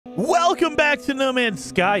Welcome back to No Man's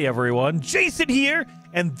Sky, everyone. Jason here,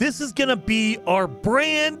 and this is gonna be our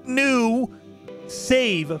brand new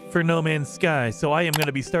save for No Man's Sky. So I am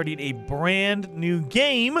gonna be starting a brand new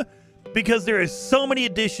game because there is so many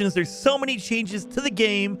additions, there's so many changes to the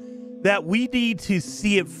game that we need to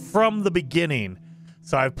see it from the beginning.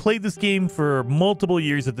 So I've played this game for multiple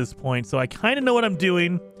years at this point, so I kind of know what I'm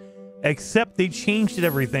doing, except they changed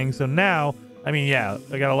everything. So now, I mean, yeah,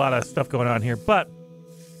 I got a lot of stuff going on here, but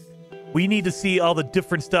we need to see all the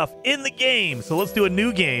different stuff in the game. So let's do a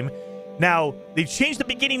new game. Now, they've changed the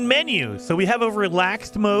beginning menu. So we have a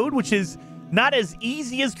relaxed mode, which is not as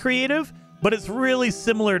easy as creative, but it's really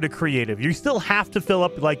similar to creative. You still have to fill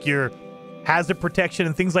up like your hazard protection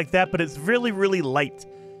and things like that, but it's really, really light.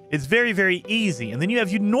 It's very, very easy. And then you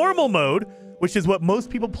have your normal mode, which is what most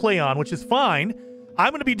people play on, which is fine.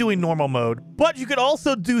 I'm going to be doing normal mode, but you could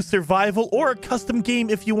also do survival or a custom game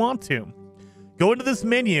if you want to. Go into this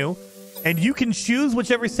menu, and you can choose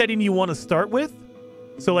whichever setting you want to start with.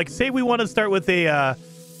 So like say we want to start with a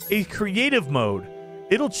creative mode.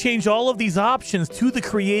 It'll change all of these options to the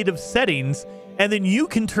creative settings, and then you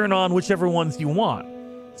can turn on whichever ones you want.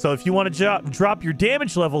 So if you want to drop your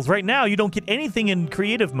damage levels, right now you don't get anything in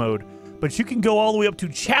creative mode, but you can go all the way up to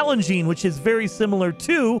challenging, which is very similar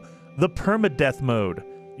to the permadeath mode.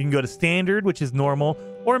 You can go to standard, which is normal,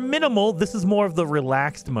 or minimal. This is more of the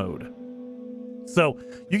relaxed mode. So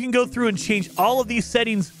you can go through and change all of these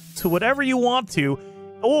settings to whatever you want to,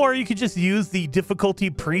 or you could just use the difficulty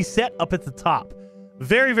preset up at the top.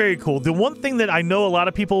 Very, very cool. The one thing that I know a lot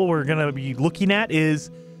of people were going to be looking at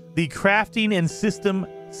is the crafting and system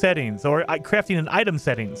settings, or crafting and item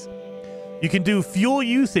settings. You can do fuel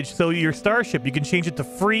usage, so your starship, you can change it to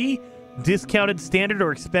free, discounted, standard,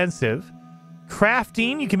 or expensive.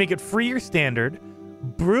 Crafting, you can make it free or standard.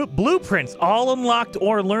 Blueprints, all unlocked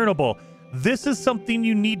or learnable. This is something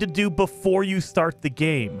you need to do before you start the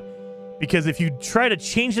game, because if you try to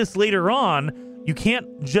change this later on, you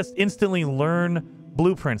can't just instantly learn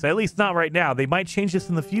blueprints, at least not right now. They might change this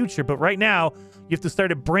in the future, but right now you have to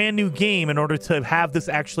start a brand new game in order to have this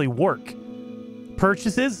actually work.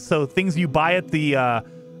 Purchases, so things you buy at the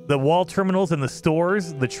wall terminals and the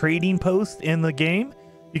stores, the trading post in the game,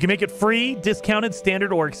 you can make it free, discounted,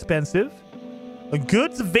 standard, or expensive.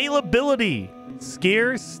 Goods availability,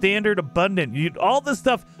 scarce, standard, abundant. All this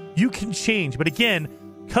stuff you can change, but again,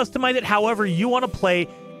 customize it however you want to play.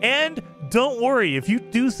 And don't worry, if you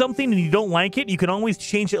do something and you don't like it, you can always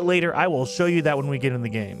change it later. I will show you that when we get in the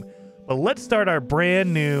game. But let's start our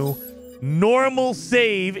brand new normal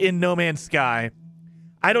save in No Man's Sky.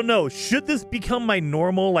 I don't know, should this become my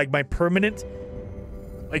normal, like my permanent,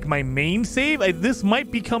 like my main save? This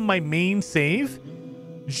might become my main save,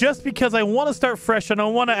 just because I want to start fresh and I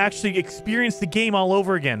want to actually experience the game all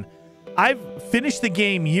over again. I've finished the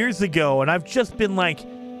game years ago and I've just been like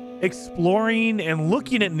exploring and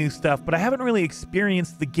looking at new stuff, but I haven't really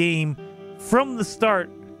experienced the game from the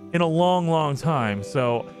start in a long, long time.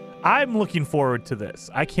 So I'm looking forward to this.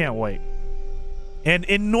 I can't wait. And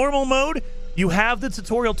in normal mode, you have the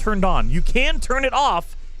tutorial turned on. You can turn it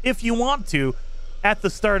off if you want to at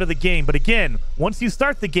the start of the game. But again, once you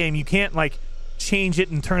start the game, you can't like change it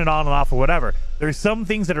and turn it on and off or whatever. There's some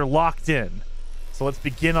things that are locked in. So let's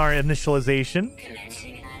begin our initialization.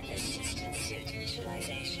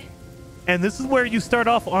 And this is where you start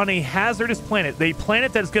off on a hazardous planet, a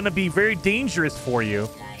planet that's going to be very dangerous for you.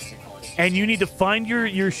 And you need to find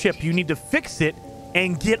your ship. You need to fix it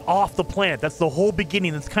and get off the planet. That's the whole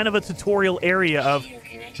beginning. It's kind of a tutorial area of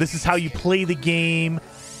this is how you play the game.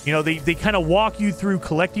 You know, they kind of walk you through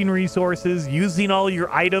collecting resources, using all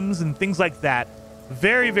your items and things like that.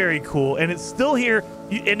 Very, very cool. And it's still here.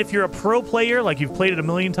 And if you're a pro player, like you've played it a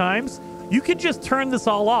million times, you can just turn this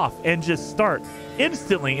all off and just start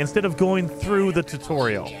instantly instead of going through the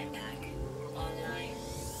tutorial.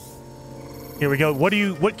 Here we go.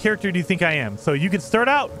 What character do you think I am? So you can start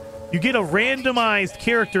out, you get a randomized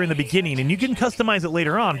character in the beginning, and you can customize it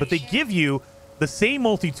later on, but they give you the same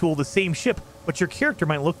multi-tool, the same ship, but your character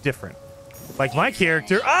might look different. Like my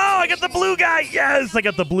character. Oh, I got the blue guy. Yes, I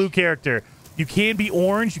got the blue character. You can be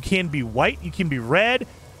orange, you can be white, you can be red.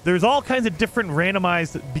 There's all kinds of different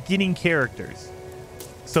randomized beginning characters.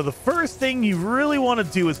 So the first thing you really want to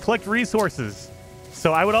do is collect resources.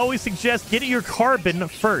 So I would always suggest getting your carbon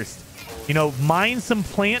first. You know, mine some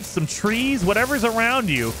plants, some trees, whatever's around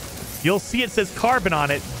you. You'll see it says carbon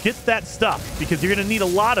on it. Get that stuff because you're going to need a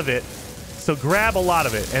lot of it. So grab a lot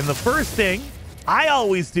of it. And the first thing I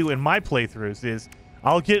always do in my playthroughs is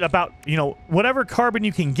I'll get about, you know, whatever carbon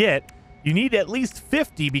you can get. You need at least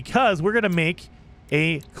 50 because we're going to make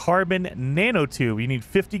a carbon nanotube. You need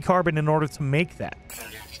 50 carbon in order to make that.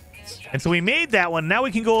 And so we made that one. Now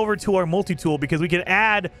we can go over to our multi-tool because we can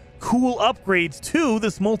add cool upgrades to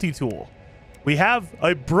this multi-tool. We have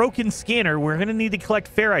a broken scanner. We're going to need to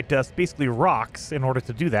collect ferrite dust, basically rocks, in order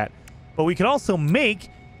to do that. But we can also make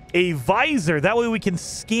a visor. That way we can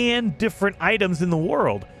scan different items in the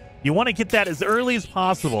world. You want to get that as early as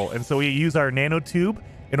possible. And so we use our nanotube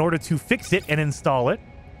in order to fix it and install it.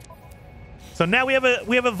 So now we have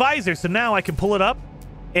a visor. So now I can pull it up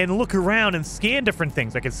and look around and scan different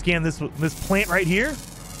things. I can scan this plant right here.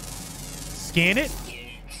 Scan it.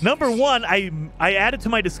 Number one, I add it to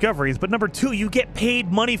my discoveries, but number two, you get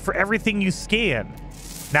paid money for everything you scan.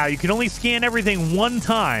 Now you can only scan everything one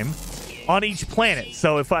time on each planet.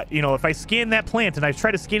 So if I scan that plant and I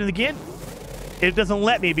try to scan it again, it doesn't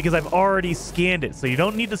let me because I've already scanned it. So you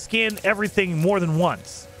don't need to scan everything more than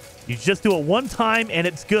once. You just do it one time and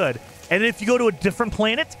it's good. And if you go to a different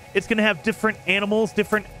planet, it's going to have different animals,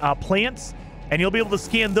 different plants, and you'll be able to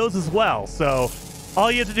scan those as well. So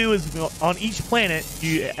all you have to do is on each planet,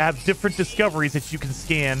 you have different discoveries that you can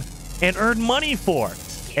scan and earn money for.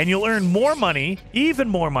 And you'll earn more money, even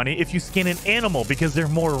more money, if you scan an animal because they're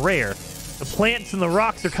more rare. The plants and the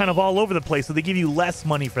rocks are kind of all over the place, so they give you less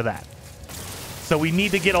money for that. So we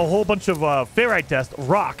need to get a whole bunch of ferrite dust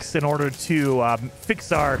rocks in order to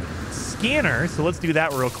fix our scanner. So let's do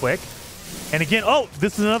that real quick. And again, oh,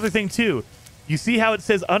 this is another thing too. You see how it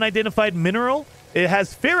says unidentified mineral? It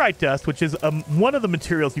has ferrite dust, which is one of the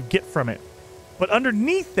materials you get from it. But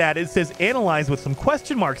underneath that, it says analyze with some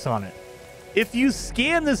question marks on it. If you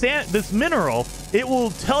scan this mineral, it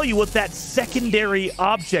will tell you what that secondary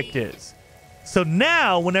object is. So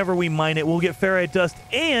now, whenever we mine it, we'll get ferrite dust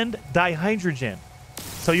and dihydrogen.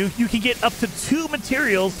 So you can get up to 2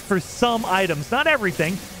 materials for some items. Not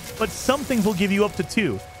everything, but some things will give you up to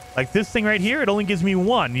 2. Like this thing right here, it only gives me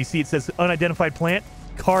 1. You see it says unidentified plant,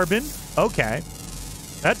 carbon. Okay,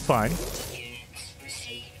 that's fine.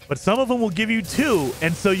 But some of them will give you 2.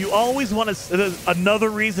 And so you always want to... Another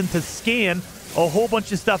reason to scan a whole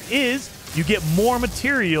bunch of stuff is you get more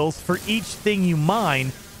materials for each thing you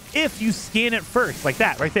mine if you scan it first, like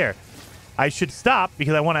that right there. I should stop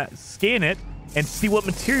because I want to scan it and see what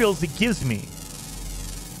materials it gives me.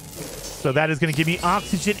 So that is going to give me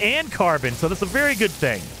oxygen and carbon. So that's a very good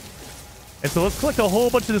thing. And so let's collect a whole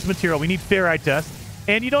bunch of this material. We need ferrite dust.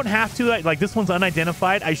 And you don't have to, like this one's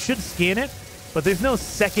unidentified. I should scan it, but there's no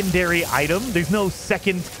secondary item. There's no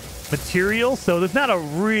second material. So there's not a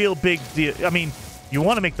real big deal. I mean, you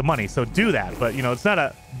want to make the money, so do that. But, you know, it's not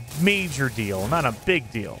a major deal, not a big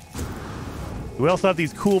deal. We also have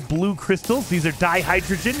these cool blue crystals. These are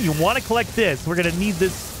dihydrogen. You want to collect this. We're going to need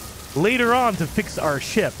this later on to fix our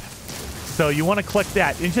ship. So you want to collect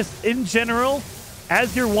that. And just in general,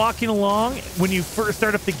 as you're walking along, when you first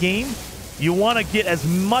start up the game, you want to get as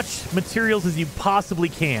much materials as you possibly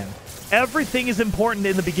can. Everything is important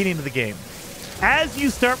in the beginning of the game. As you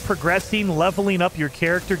start progressing, leveling up your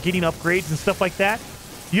character, getting upgrades and stuff like that,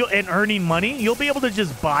 and earning money, you'll be able to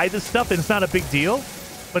just buy this stuff and it's not a big deal.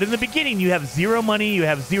 But in the beginning, you have 0 money, you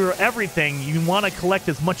have 0 everything. You want to collect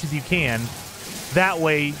as much as you can. That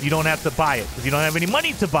way, you don't have to buy it because you don't have any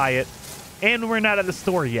money to buy it. And we're not at the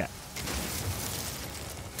store yet.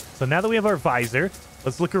 So now that we have our visor,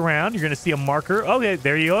 let's look around. You're going to see a marker. Okay,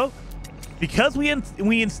 there you go. Because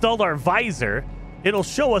we installed our visor, it'll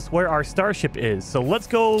show us where our starship is. So let's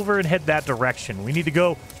go over and head that direction. We need to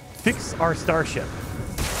go fix our starship.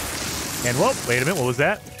 And, whoa, wait a minute. What was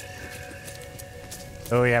that?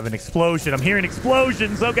 Oh, we have an explosion. I'm hearing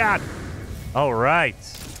explosions. Oh, God. All right.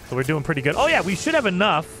 So we're doing pretty good. Oh, yeah, we should have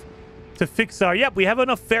enough to fix our... Yep, we have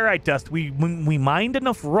enough ferrite dust. We mined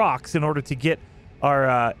enough rocks in order to get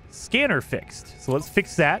our scanner fixed. So let's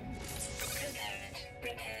fix that.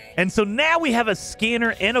 And so now we have a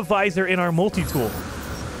scanner and a visor in our multi-tool.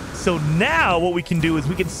 So now what we can do is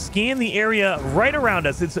we can scan the area right around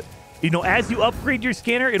us. It's, you know, as you upgrade your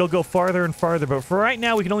scanner, it'll go farther and farther. But for right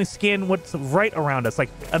now, we can only scan what's right around us, like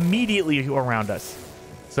immediately around us.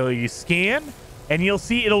 So you scan, and you'll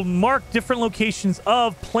see it'll mark different locations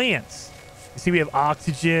of plants. You see we have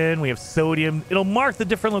oxygen, we have sodium. It'll mark the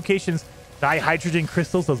different locations, dihydrogen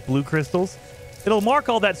crystals, those blue crystals. It'll mark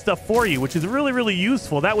all that stuff for you, which is really, really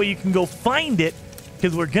useful. That way you can go find it,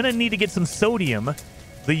 because we're going to need to get some sodium,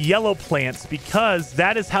 the yellow plants, because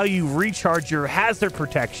that is how you recharge your hazard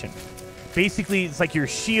protection. Basically, it's like your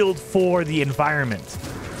shield for the environment,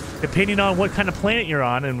 depending on what kind of planet you're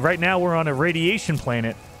on. And right now we're on a radiation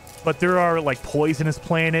planet, but there are like poisonous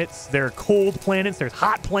planets, there are cold planets, there's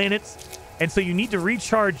hot planets. And so you need to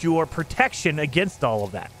recharge your protection against all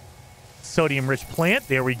of that. Sodium-rich plant,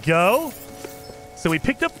 there we go. So we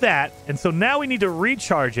picked up that, and so now we need to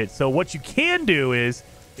recharge it. So what you can do is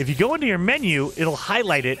If you go into your menu, it'll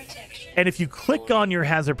highlight it. And if you click on your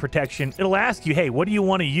hazard protection, it'll ask you, hey, what do you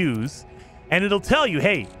want to use? And it'll tell you,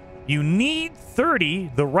 hey, you need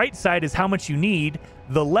 30. The right side is how much you need.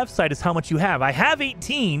 The left side is how much you have. I have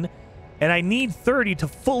 18, and I need 30 to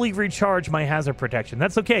fully recharge my hazard protection.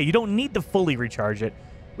 That's okay. You don't need to fully recharge it.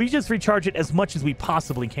 We just recharge it as much as we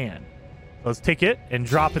possibly can. Let's take it and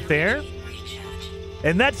drop it there.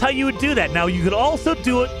 And that's how you would do that. Now, you could also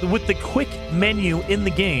do it with the quick menu in the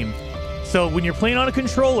game. So when you're playing on a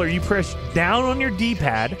controller, you press down on your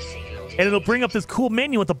D-pad, and it'll bring up this cool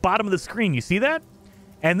menu at the bottom of the screen. You see that?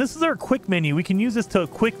 And this is our quick menu. We can use this to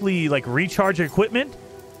quickly like recharge equipment.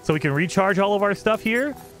 So we can recharge all of our stuff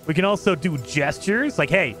here. We can also do gestures like,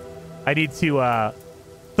 hey, I need to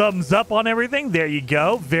thumbs up on everything. There you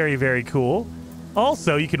go. Very, very cool.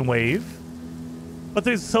 Also, you can wave. But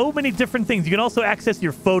there's so many different things. You can also access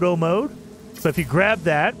your photo mode. So if you grab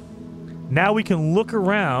that, now we can look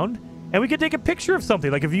around and we can take a picture of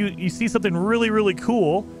something. Like if you see something really, really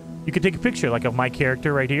cool, you can take a picture like of my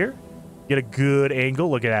character right here. Get a good angle.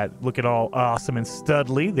 Look at that. Look at all awesome and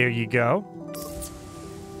studly. There you go.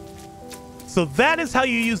 So that is how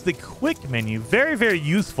you use the quick menu. Very, very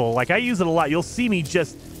useful. Like I use it a lot. You'll see me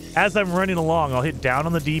just as I'm running along, I'll hit down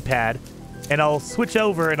on the D-pad and I'll switch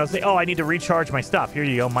over and I'll say, oh, I need to recharge my stuff. Here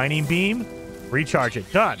you go. Mining beam. Recharge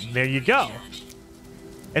it. Done. There you go.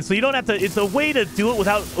 And so you don't have to, it's a way to do it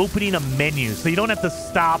without opening a menu. So you don't have to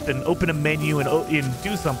stop and open a menu and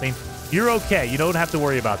do something. You're okay. You don't have to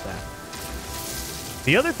worry about that.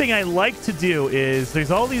 The other thing I like to do is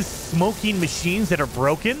there's all these smoking machines that are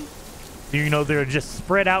broken. You know, they're just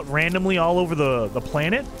spread out randomly all over the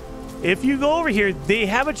planet. If you go over here, they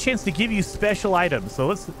have a chance to give you special items. So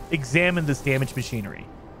let's examine this damaged machinery.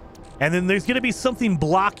 And then there's going to be something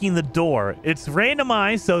blocking the door. It's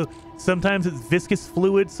randomized, so sometimes it's viscous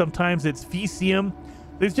fluid, sometimes it's fecium.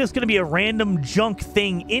 There's just going to be a random junk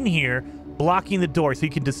thing in here blocking the door. So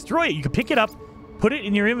you can destroy it. You can pick it up, put it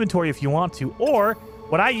in your inventory if you want to. Or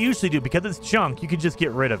what I usually do, because it's junk, you can just get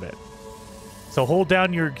rid of it. So hold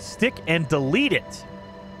down your stick and delete it.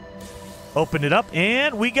 Open it up,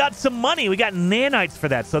 and we got some money. We got nanites for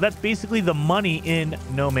that. So that's basically the money in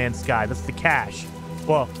No Man's Sky. That's the cash.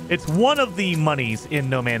 Well, it's one of the monies in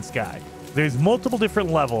No Man's Sky. There's multiple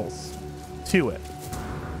different levels to it.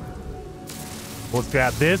 Let's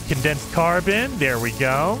grab this. Condensed carbon. There we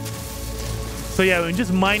go. So yeah, we're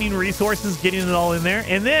just mining resources, getting it all in there.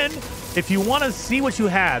 And then, if you want to see what you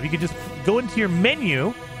have, you can just go into your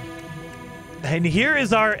menu. And here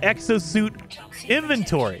is our exosuit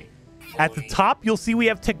inventory. At the top, you'll see we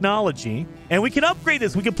have technology, and we can upgrade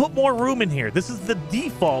this. We can put more room in here. This is the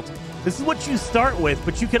default. This is what you start with,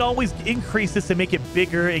 but you can always increase this and make it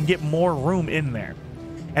bigger and get more room in there.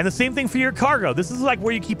 And the same thing for your cargo. This is like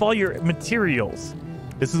where you keep all your materials.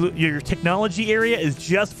 This is your technology area is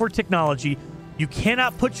just for technology. You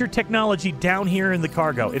cannot put your technology down here in the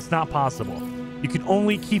cargo. It's not possible. You can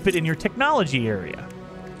only keep it in your technology area.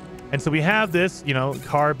 And so we have this, you know,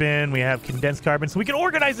 carbon, we have condensed carbon. So we can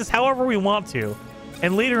organize this however we want to.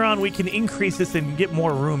 And later on, we can increase this and get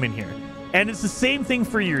more room in here. And it's the same thing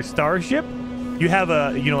for your starship. You have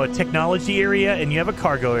a, you know, a technology area and you have a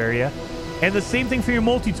cargo area. And the same thing for your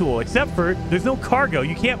multi-tool, except for there's no cargo.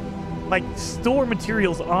 You can't, like, store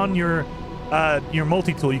materials on your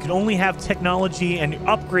multi-tool. You can only have technology and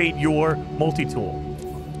upgrade your multi-tool.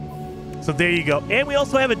 So there you go. And we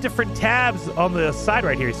also have a different tabs on the side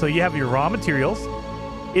right here. So you have your raw materials.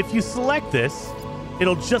 If you select this,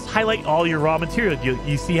 it'll just highlight all your raw material.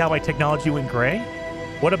 You see how my technology went gray?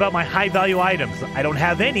 What about my high value items? I don't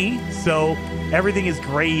have any, so everything is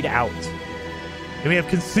grayed out. And we have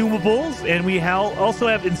consumables, and we also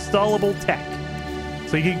have installable tech.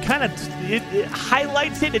 So you can kind of, it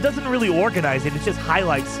highlights it. It doesn't really organize it. It just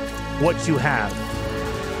highlights what you have.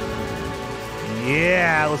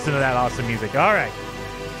 Yeah, listen to that awesome music. All right.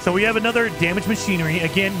 So we have another damaged machinery.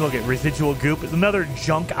 Again, look at residual goop. It's another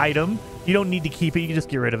junk item. You don't need to keep it. You can just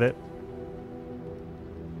get rid of it.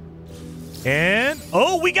 And,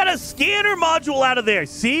 oh, we got a scanner module out of there.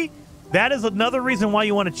 See? That is another reason why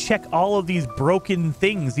you want to check all of these broken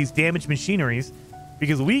things, these damaged machineries,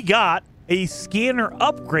 because we got a scanner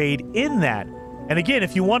upgrade in that. And again,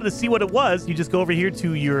 if you wanted to see what it was, you just go over here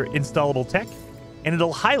to your installable tech, and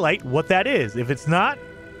it'll highlight what that is. If it's not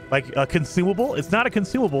like a consumable, it's not a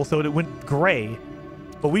consumable, so it went gray.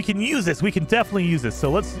 But we can use this. We can definitely use this.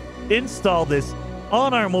 So let's install this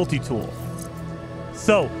on our multi-tool.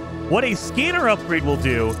 So what a scanner upgrade will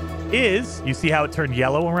do is, you see how it turned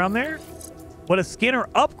yellow around there? What a scanner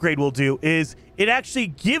upgrade will do is it actually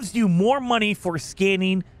gives you more money for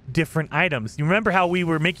scanning different items. You remember how we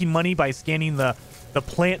were making money by scanning the the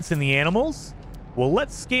plants and the animals. Well,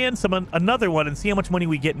 let's scan another one and see how much money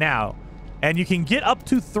we get now. And you can get up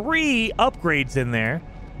to 3 upgrades in there.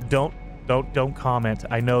 Don't comment.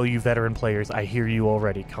 I know you veteran players. I hear you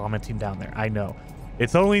already commenting down there. I know.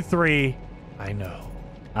 It's only 3. I know.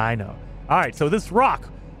 All right, so this rock,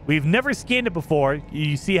 we've never scanned it before.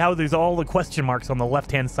 You see how there's all the question marks on the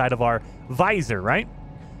left-hand side of our visor, right?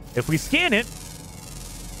 If we scan it,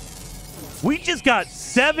 we just got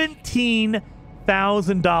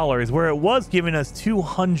 $17,000 where it was giving us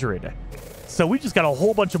 200. So we just got a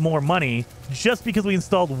whole bunch of more money just because we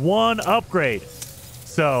installed 1 upgrade.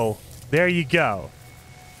 So there you go.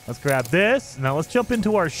 Let's grab this. Now let's jump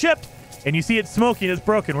into our ship. And you see it's smoking, it's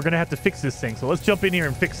broken. We're going to have to fix this thing. So let's jump in here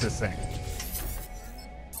and fix this thing.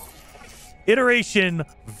 Iteration,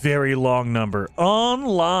 very long number.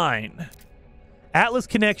 Online. Atlas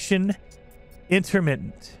connection,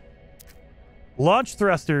 intermittent. Launch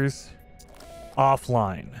thrusters,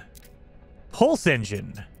 offline. Pulse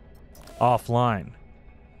engine, offline.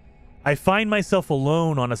 I find myself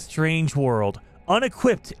alone on a strange world,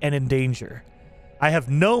 unequipped and in danger. I have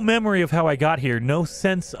no memory of how I got here, no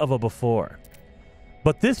sense of a before.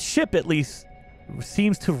 But this ship at least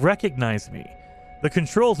seems to recognize me. The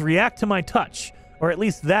controls react to my touch, or at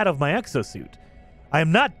least that of my exosuit. I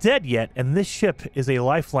am not dead yet, and this ship is a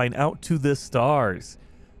lifeline out to the stars.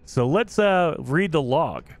 So let's read the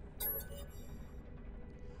log.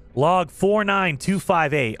 Log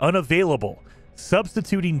 4925A, unavailable.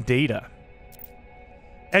 Substituting data.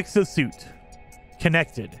 Exosuit.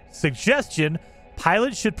 Connected. Suggestion,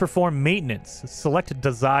 pilot should perform maintenance. Select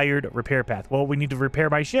desired repair path. Well, we need to repair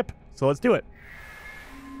my ship, so let's do it.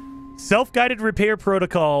 Self-guided repair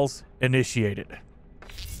protocols initiated.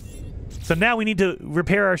 So now we need to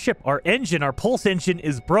repair our ship. Our engine, our pulse engine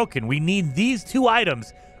is broken. We need these 2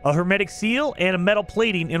 items, a hermetic seal and a metal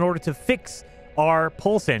plating in order to fix our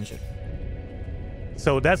pulse engine.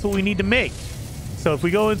 So that's what we need to make. So if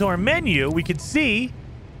we go into our menu, we can see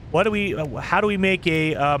how do we make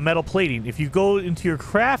a metal plating. If you go into your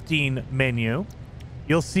crafting menu,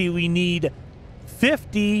 you'll see we need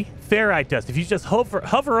 50 ferrite dust. If you just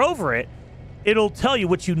hover over it, it'll tell you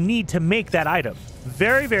what you need to make that item.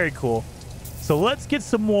 Very, very cool. So let's get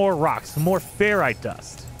some more rocks, some more ferrite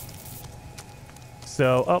dust.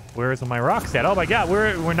 So, oh, where's my rocks at? Oh my god,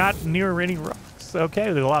 we're not near any rocks. Okay,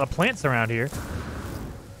 there's a lot of plants around here.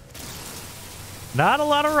 Not a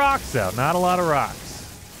lot of rocks though. Not a lot of rocks.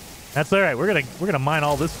 That's all right. We're gonna mine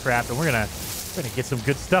all this crap, and we're gonna get some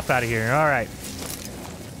good stuff out of here. All right.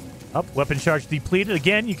 Up, weapon charge depleted.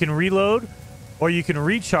 Again, you can reload, or you can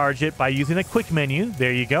recharge it by using a quick menu.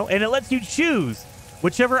 There you go, and it lets you choose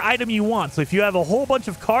whichever item you want. So if you have a whole bunch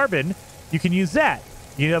of carbon, you can use that.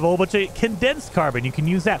 You have a whole bunch of condensed carbon, you can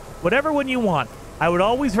use that. Whatever one you want. I would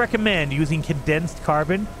always recommend using condensed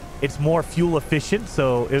carbon. It's more fuel efficient,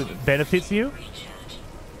 so it benefits you.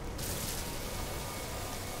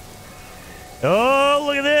 Oh,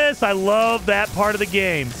 look at this. I love that part of the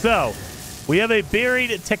game. So, we have a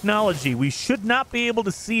buried technology. We should not be able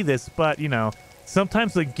to see this, but, you know,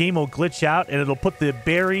 sometimes the game will glitch out and it'll put the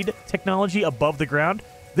buried technology above the ground.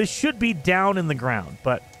 This should be down in the ground,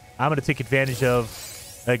 but I'm going to take advantage of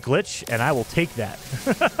a glitch, and I will take that.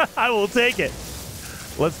 I will take it.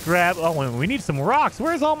 Let's grab... Oh, we need some rocks.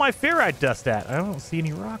 Where's all my ferrite dust at? I don't see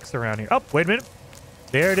any rocks around here. Oh, wait a minute.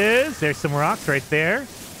 There it is. There's some rocks right there.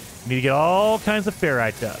 Need to get all kinds of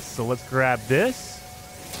ferrite dust. So let's grab this.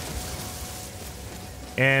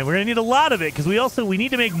 And we're going to need a lot of it because we need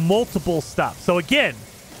to make multiple stuff. So again,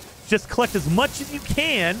 just collect as much as you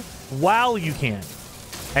can while you can.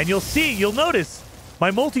 And you'll notice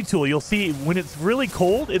my multi-tool, you'll see when it's really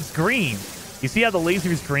cold, it's green. You see how the laser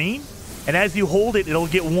is green? And as you hold it, it'll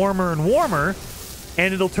get warmer and warmer,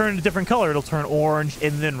 and it'll turn a different color. It'll turn orange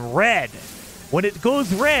and then red. When it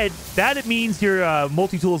goes red, that means your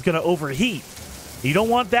multi-tool is going to overheat. You don't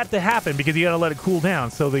want that to happen because you got to let it cool down.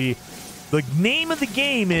 So the name of the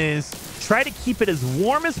game is try to keep it as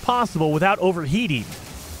warm as possible without overheating.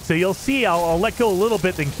 So you'll see I'll let go a little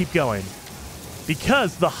bit, then keep going.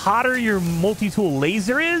 Because the hotter your multi-tool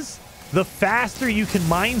laser is, the faster you can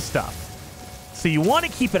mine stuff. So you want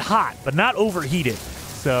to keep it hot, but not overheat it.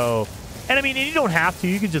 So, and I mean, you don't have to.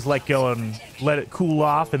 You can just let go and let it cool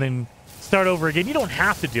off and then start over again. You don't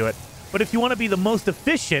have to do it. But if you want to be the most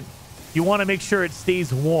efficient, you want to make sure it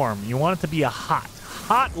stays warm. You want it to be a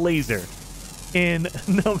hot laser. In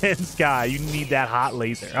No Man's Sky, you need that hot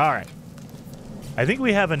laser. All right. I think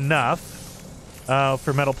we have enough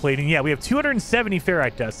for metal plating. Yeah, we have 270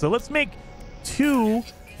 ferrite dust. So let's make 2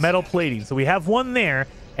 metal plating. So we have one there.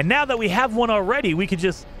 And now that we have one already, we could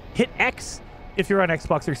just hit X if you're on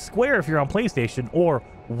Xbox, or square if you're on PlayStation, or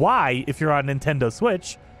Y if you're on Nintendo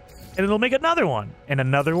Switch, and it'll make another one, and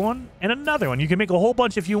another one, and another one. You can make a whole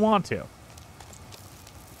bunch if you want to.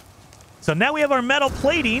 So now we have our metal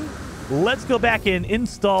plating. Let's go back and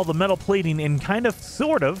install the metal plating and kind of,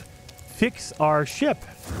 sort of, fix our ship.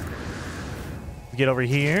 Get over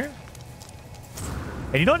here.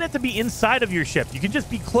 And you don't have to be inside of your ship. You can just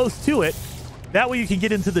be close to it. That way you can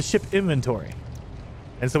get into the ship inventory.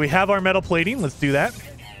 And so we have our metal plating. Let's do that.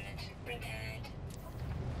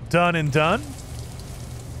 Done and done.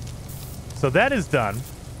 So that is done.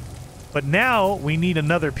 But now we need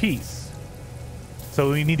another piece.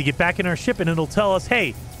 So we need to get back in our ship and it'll tell us,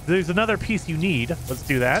 hey, there's another piece you need. Let's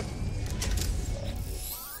do that.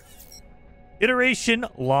 Iteration,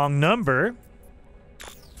 long number.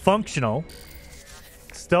 Functional.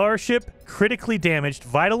 Starship, critically damaged,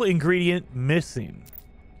 vital ingredient missing.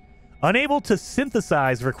 Unable to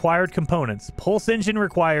synthesize required components. Pulse engine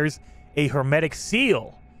requires a hermetic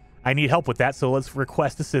seal. I need help with that, so let's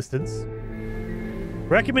request assistance.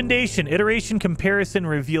 Recommendation, iteration comparison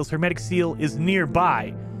reveals hermetic seal is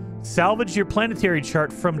nearby. Salvage your planetary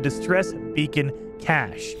chart from distress beacon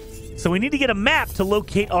cache. So we need to get a map to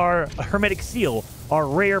locate our hermetic seal, our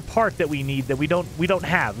rare part that we need that we don't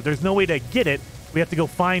have. There's no way to get it. We have to go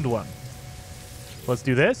find one. Let's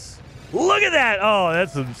do this. Look at that! Oh,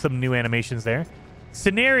 that's some new animations there.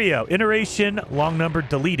 Scenario, iteration, long number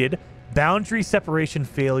deleted. Boundary separation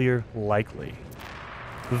failure likely.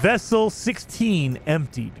 Vessel 16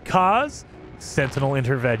 emptied. Cause, sentinel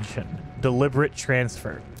intervention. Deliberate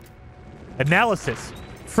transfer. Analysis.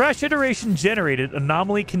 Fresh iteration generated.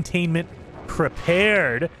 Anomaly containment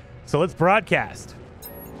prepared. So let's broadcast.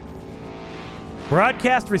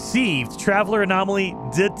 Broadcast received. Traveler anomaly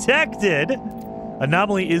detected.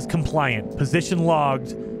 Anomaly is compliant. Position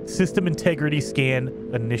logged. System integrity scan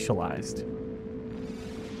initialized.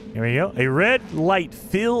 Here we go. A red light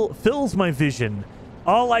fills my vision.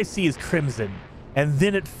 All I see is crimson, and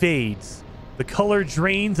then it fades. The color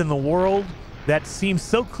drains, and the world that seems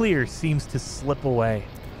so clear seems to slip away.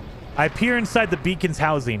 I peer inside the beacon's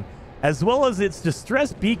housing. As well as its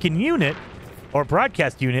distress beacon unit, or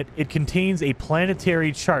broadcast unit, it contains a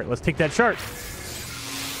planetary chart. Let's take that chart.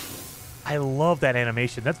 I love that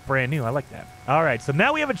animation. That's brand new. I like that. All right, so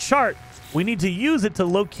now we have a chart. We need to use it to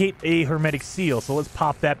locate a hermetic seal. So let's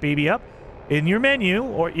pop that baby up. In your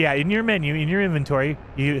menu, in your inventory,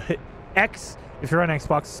 you hit X if you're on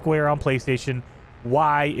Xbox, square on PlayStation,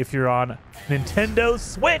 Y if you're on Nintendo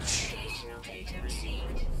Switch.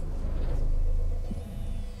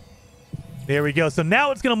 There we go. So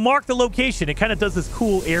now it's going to mark the location. It kind of does this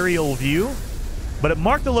cool aerial view, but it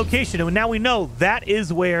marked the location, and now we know that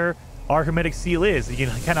is where our hermetic seal is. You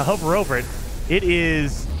can kind of hover over it. It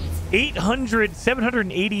is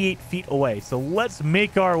 788 feet away. So let's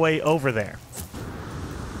make our way over there.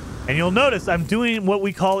 And you'll notice I'm doing what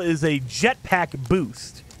we call is a jetpack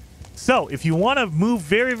boost. So if you want to move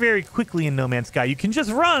very, very quickly in No Man's Sky, you can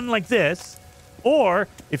just run like this. Or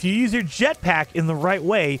if you use your jetpack in the right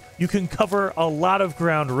way, you can cover a lot of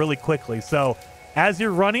ground really quickly. So as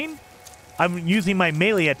you're running, I'm using my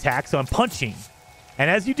melee attack, so I'm punching. And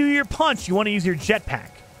as you do your punch, you want to use your jetpack.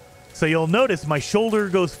 So you'll notice my shoulder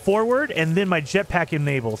goes forward and then my jetpack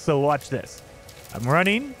enables. So watch this. I'm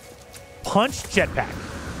running, punch, jetpack.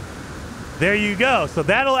 There you go. So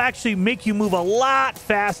that'll actually make you move a lot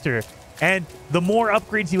faster. And the more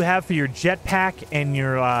upgrades you have for your jetpack and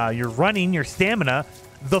your running, your stamina,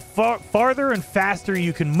 the farther and faster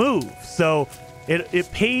you can move. So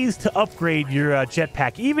it pays to upgrade your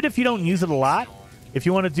jetpack, even if you don't use it a lot. If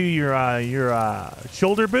you want to do your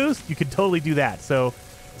shoulder boost, you can totally do that. So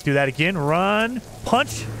let's do that again. Run,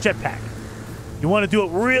 punch, jetpack. You want to do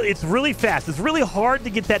it it's really fast. It's really hard to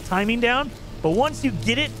get that timing down, but once you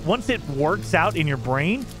get it, once it works out in your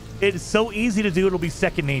brain, it is so easy to do. It'll be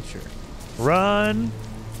second nature. Run,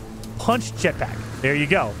 punch, jetpack. There you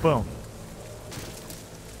go. Boom.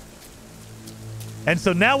 And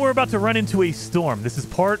so now we're about to run into a storm. This is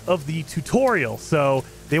part of the tutorial. So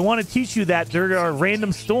they want to teach you that there are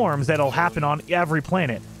random storms that'll happen on every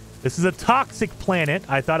planet. This is a toxic planet.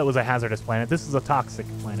 I thought it was a hazardous planet. This is a toxic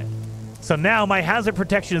planet. So now my hazard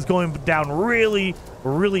protection is going down really,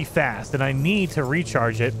 really fast, and I need to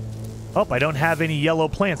recharge it. Oh, I don't have any yellow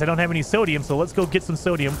plants. I don't have any sodium, so let's go get some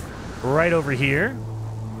sodium right over here.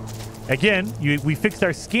 Again, we fixed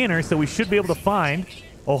our scanner, so we should be able to find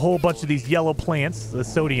a whole bunch of these yellow plants, the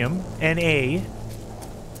sodium, Na.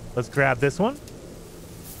 Let's grab this one.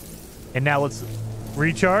 And now let's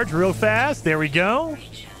recharge real fast. There we go.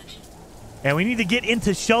 And we need to get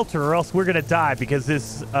into shelter or else we're going to die because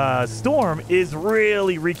this storm is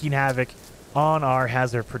really wreaking havoc on our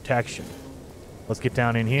hazard protection. Let's get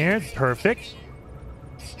down in here. Perfect.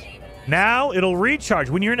 Now it'll recharge.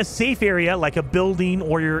 When you're in a safe area like a building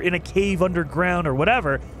or you're in a cave underground or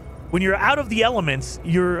whatever, when you're out of the elements,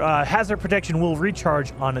 your hazard protection will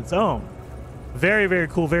recharge on its own. Very, very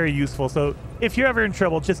cool, very useful. So if you're ever in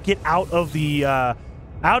trouble, just get out of the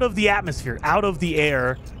atmosphere, out of the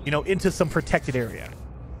air, you know, into some protected area.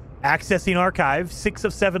 Accessing archive, 6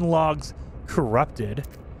 of 7 logs corrupted.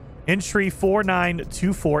 Entry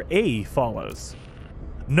 4924A follows.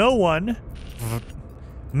 No one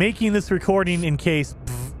making this recording in case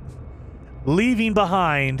leaving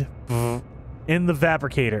behind in the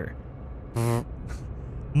fabricator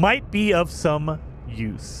might be of some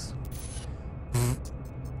use.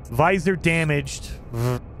 Visor damaged.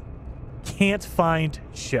 Can't find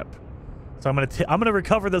ship. So I'm gonna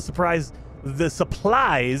recover the supplies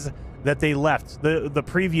that they left, the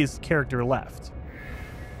previous character left.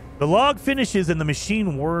 The log finishes and the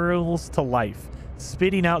machine whirls to life,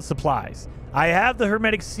 spitting out supplies. I have the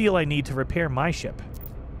hermetic seal I need to repair my ship.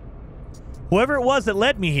 Whoever it was that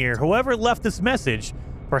led me here, whoever left this message,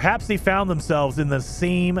 perhaps they found themselves in the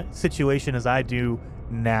same situation as I do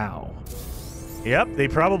now. Yep, they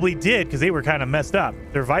probably did because they were kind of messed up.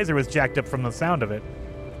 Their visor was jacked up from the sound of it.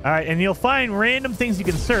 All right, and you'll find random things you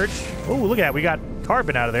can search. Oh, look at that. We got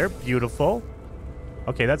carbon out of there. Beautiful.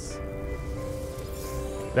 Okay, that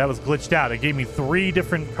was glitched out. It gave me 3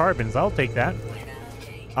 different carbons. I'll take that.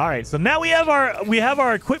 All right, so now we have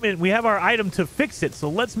our equipment. We have our item to fix it. So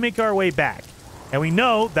let's make our way back. And we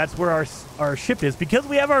know that's where our ship is because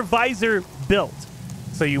we have our visor built.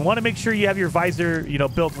 So you want to make sure you have your visor, you know,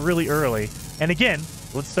 built really early. And again,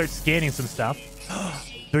 let's start scanning some stuff.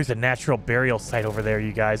 There's a natural burial site over there,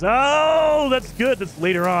 you guys. Oh, that's good. That's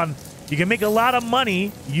later on. You can make a lot of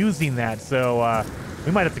money using that. So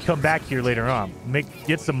we might have to come back here later on.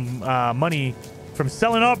 Get some money from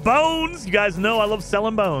selling our bones. You guys know I love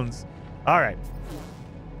selling bones. All right.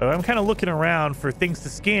 So I'm kind of looking around for things to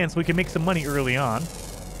scan so we can make some money early on.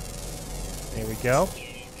 There we go.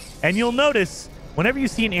 And you'll notice whenever you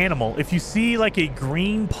see an animal, if you see like a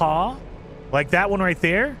green paw, like that one right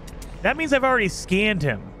there, that means I've already scanned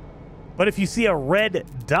him. But if you see a red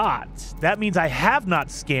dot, that means I have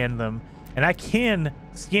not scanned them, and I can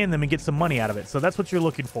scan them and get some money out of it. So that's what you're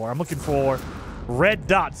looking for. I'm looking for red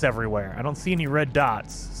dots everywhere. I don't see any red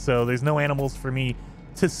dots, so there's no animals for me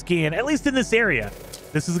to scan, at least in this area.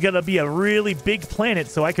 This is going to be a really big planet,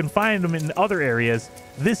 so I can find them in other areas.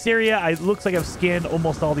 This area, it looks like I've scanned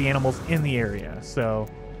almost all the animals in the area. So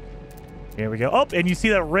here we go. Oh, and you see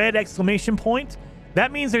that red exclamation point?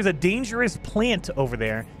 That means there's a dangerous plant over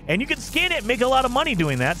there, and you can scan it and make a lot of money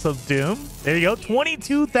doing that. So Doom, there you go,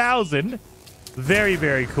 22,000. Very,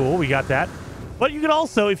 very cool. We got that. But you can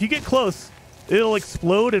also, if you get close, it'll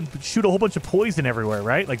explode and shoot a whole bunch of poison everywhere,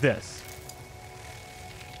 right? Like this.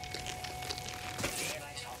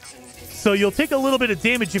 So you'll take a little bit of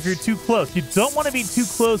damage if you're too close. You don't want to be too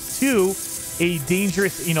close to a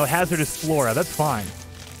dangerous, you know, hazardous flora. That's fine.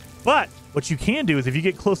 But what you can do is if you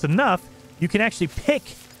get close enough, you can actually pick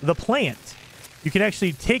the plant. You can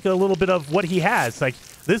actually take a little bit of what he has. Like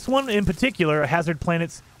this one in particular, hazard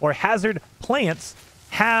plants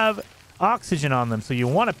have oxygen on them. So you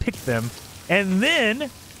want to pick them, and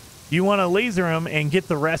then you want to laser them and get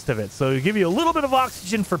the rest of it. So it'll give you a little bit of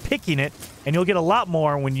oxygen for picking it, and you'll get a lot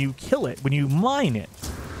more when you kill it, when you mine it.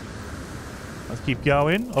 Let's keep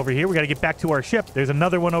going. Over here, we got to get back to our ship. There's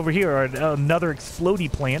another one over here, or another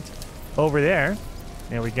explodey plant over there.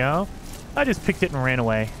 There we go. I just picked it and ran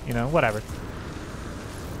away. You know, whatever.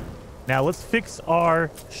 Now, let's fix our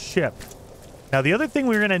ship. Now, the other thing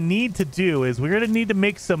we're going to need to do is we're going to need to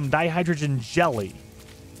make some dihydrogen jelly.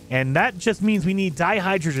 And that just means we need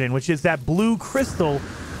dihydrogen, which is that blue crystal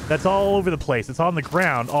that's all over the place. It's on the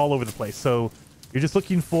ground all over the place. So you're just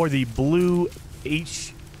looking for the blue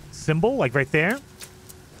H symbol, like right there.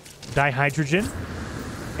 Dihydrogen.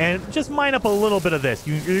 And just mine up a little bit of this.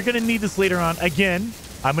 You're going to need this later on. Again,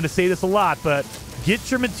 I'm going to say this a lot, but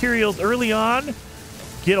get your materials early on.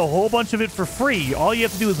 Get a whole bunch of it for free. All you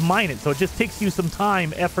have to do is mine it. So it just takes you some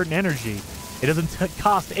time, effort, and energy. It doesn't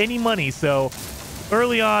cost any money. So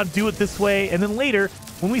early on, do it this way. And then later,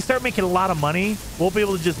 when we start making a lot of money, we'll be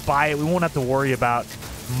able to just buy it. We won't have to worry about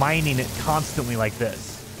mining it constantly like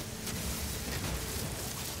this.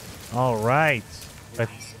 All right. I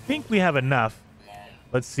think we have enough.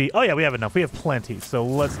 Let's see. Oh, yeah, we have enough. We have plenty. So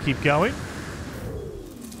let's keep going.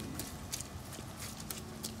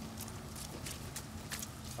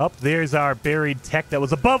 Up there's our buried tech that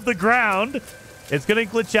was above the ground. It's going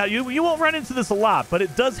to glitch out. You won't run into this a lot, but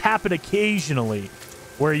it does happen occasionally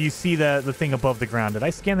where you see the thing above the ground. Did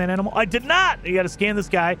I scan that animal? I did not! You got to scan this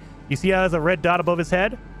guy. You see how there's a red dot above his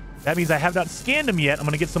head? That means I have not scanned him yet. I'm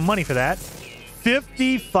going to get some money for that.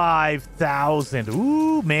 55,000.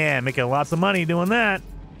 Ooh, man, making lots of money doing that.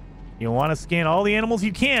 You want to scan all the animals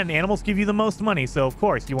you can. Animals give you the most money, so of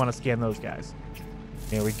course you want to scan those guys.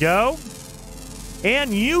 There we go.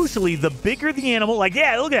 And usually the bigger the animal, like,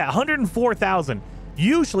 yeah, look at that, 104,000.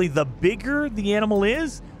 Usually the bigger the animal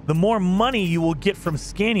is, the more money you will get from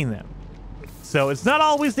scanning them. So it's not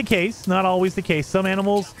always the case, not always the case. Some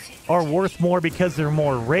animals are worth more because they're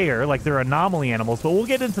more rare, like they're anomaly animals, but we'll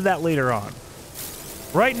get into that later on.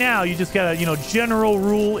 Right now, you just gotta, general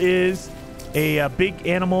rule is a big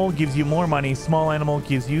animal gives you more money, small animal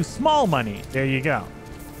gives you small money. There you go.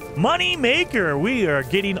 Money maker. We are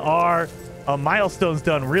getting our milestones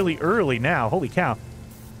done really early now. Holy cow.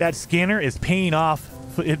 That scanner is paying off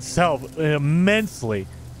itself immensely.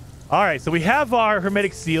 All right, so we have our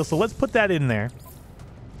hermetic seal, so let's put that in there.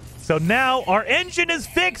 So now our engine is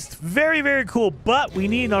fixed. Very, very cool, but we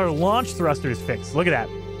need our launch thrusters fixed. Look at that.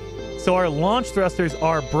 So our launch thrusters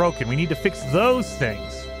are broken. We need to fix those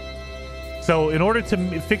things. So in order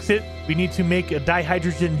to fix it, we need to make a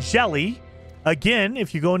dihydrogen jelly. Again,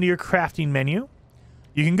 if you go into your crafting menu,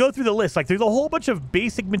 you can go through the list. Like, there's a whole bunch of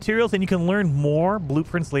basic materials, and you can learn more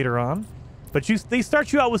blueprints later on. But they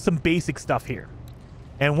start you out with some basic stuff here.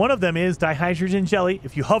 And one of them is dihydrogen jelly.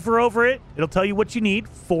 If you hover over it, it'll tell you what you need.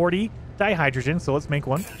 40 dihydrogen. So let's make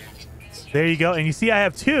one. There you go. And you see I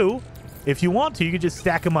have 2. If you want to, you can just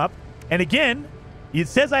stack them up. And again, it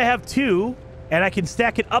says I have 2, and I can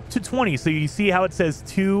stack it up to 20. So you see how it says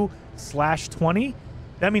 2/20?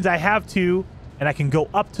 That means I have 2, and I can go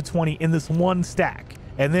up to 20 in this one stack.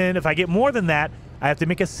 And then if I get more than that, I have to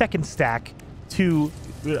make a second stack to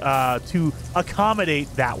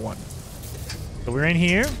accommodate that one. So we're in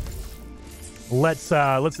here. Let's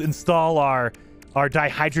install our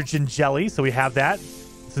dihydrogen jelly. So we have that.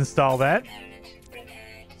 Let's install that.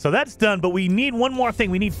 So that's done, but we need one more thing.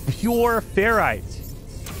 We need pure ferrite.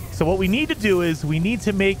 So what we need to do is we need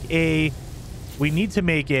to make a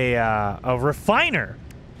refiner.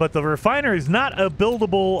 But the refiner is not a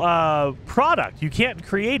buildable product. You can't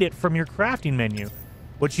create it from your crafting menu.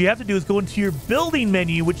 What you have to do is go into your building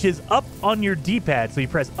menu, which is up on your D-pad. So you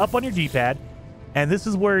press up on your D-pad, and this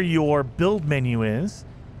is where your build menu is.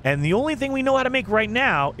 And the only thing we know how to make right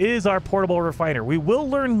now is our portable refiner. We will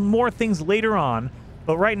learn more things later on,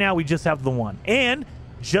 but right now we just have the one. And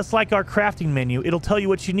just like our crafting menu, it'll tell you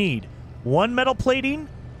what you need. 1 metal plating,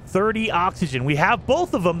 30 oxygen. We have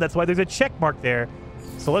both of them. That's why there's a check mark there.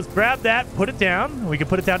 So let's grab that, put it down. We can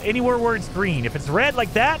put it down anywhere where it's green. If it's red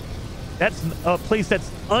like that, that's a place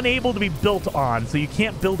that's unable to be built on. So you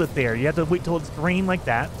can't build it there. You have to wait till it's green like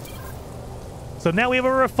that. So now we have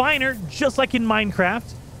a refiner, just like in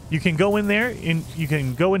Minecraft. You can go in there, and you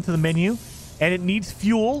can go into the menu, and it needs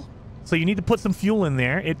fuel. So you need to put some fuel in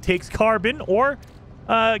there. It takes carbon or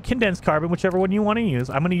condensed carbon, whichever one you want to use.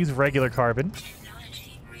 I'm going to use regular carbon.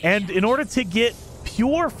 And in order to get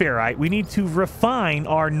pure ferrite, we need to refine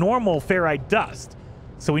our normal ferrite dust.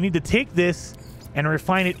 So we need to take this and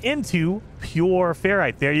refine it into pure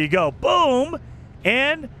ferrite. There you go. Boom!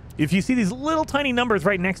 And if you see these little tiny numbers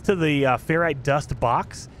right next to the ferrite dust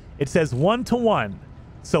box, it says 1 to 1.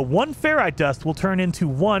 So 1 ferrite dust will turn into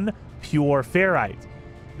 1 pure ferrite.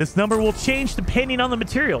 This number will change depending on the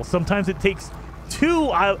material. Sometimes it takes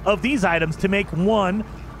 2 of these items to make 1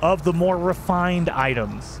 of the more refined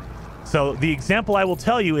items. So the example I will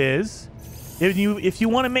tell you is, if you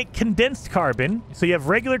want to make condensed carbon, so you have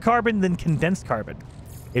regular carbon, then condensed carbon.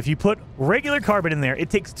 If you put regular carbon in there, it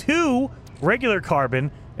takes 2 regular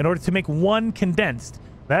carbon in order to make 1 condensed.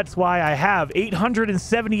 That's why I have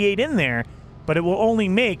 878 in there, but it will only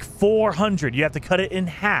make 400. You have to cut it in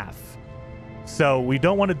half. So we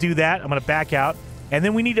don't want to do that. I'm going to back out. And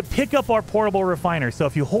then we need to pick up our portable refiner. So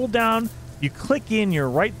if you hold down, you click in your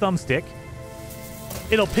right thumbstick,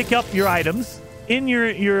 it'll pick up your items in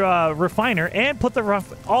your refiner and put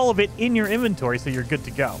all of it in your inventory, so you're good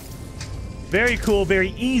to go. Very cool,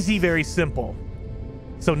 very easy, very simple.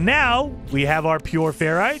 So now we have our pure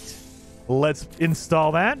ferrite. Let's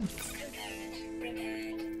install that.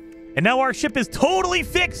 And now our ship is totally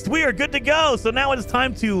fixed. We are good to go. So now it is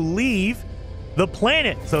time to leave the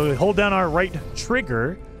planet. So hold down our right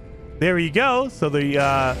trigger. There you go. So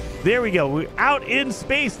there we go. We're out in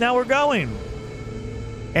space. Now we're going.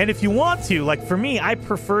 And if you want to, like for me, I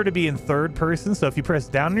prefer to be in third person. So if you press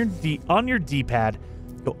down on your D-pad,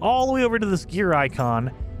 go all the way over to this gear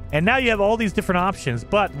icon, and now you have all these different options.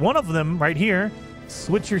 But one of them right here,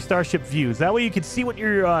 switch your starship views. That way you can see what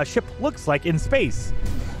your ship looks like in space.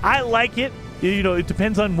 I like it You know, it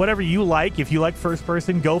depends on whatever you like. If you like first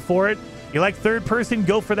person, go for it. You like third person,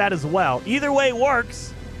 go for that as well. Either way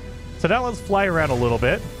works. So now let's fly around a little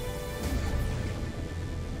bit.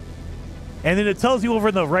 And then it tells you over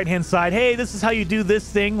on the right-hand side, hey, this is how you do this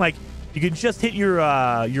thing. Like, you can just hit your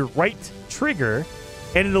right trigger,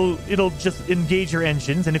 and it'll just engage your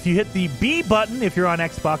engines. And if you hit the B button if you're on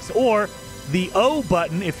Xbox, or the O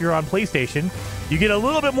button if you're on PlayStation, you get a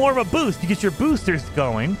little bit more of a boost. You get your boosters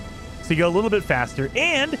going, so you go a little bit faster.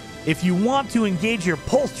 And if you want to engage your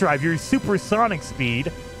pulse drive, your supersonic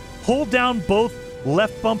speed, hold down both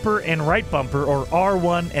left bumper and right bumper, or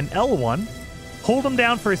R1 and L1. Hold them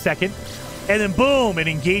down for a second, and then boom, it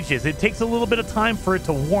engages. It takes a little bit of time for it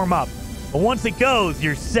to warm up. But once it goes,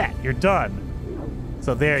 you're set. You're done.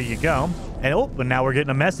 So there you go. And oh, but now we're getting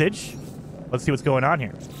a message. Let's see what's going on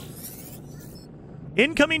here.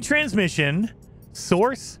 Incoming transmission,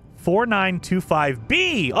 source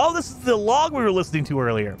 4925B. Oh, this is the log we were listening to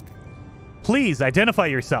earlier. Please identify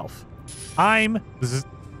yourself. Okay,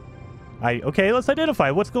 let's identify.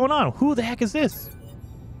 What's going on? Who the heck is this?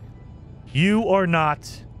 You are not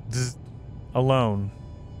alone.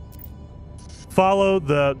 Follow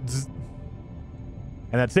the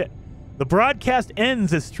and that's it. The broadcast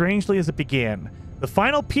ends as strangely as it began. The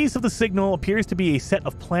final piece of the signal appears to be a set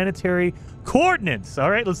of planetary coordinates.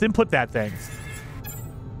 All right, let's input that thing.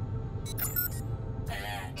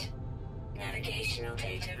 Navigational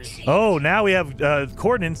data received. Oh, now we have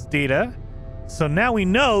coordinates data. So now we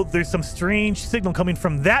know there's some strange signal coming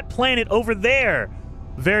from that planet over there.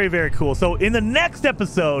 Very, very cool. So in the next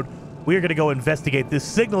episode, we're going to go investigate this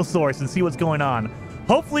signal source and see what's going on.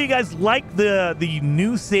 Hopefully you guys like the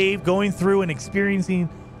new save, going through and experiencing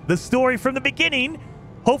the story from the beginning.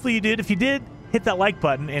 Hopefully you did. If you did, hit that like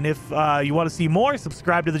button. And if you want to see more,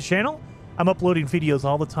 subscribe to the channel. I'm uploading videos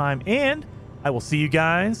all the time. And I will see you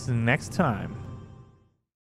guys next time.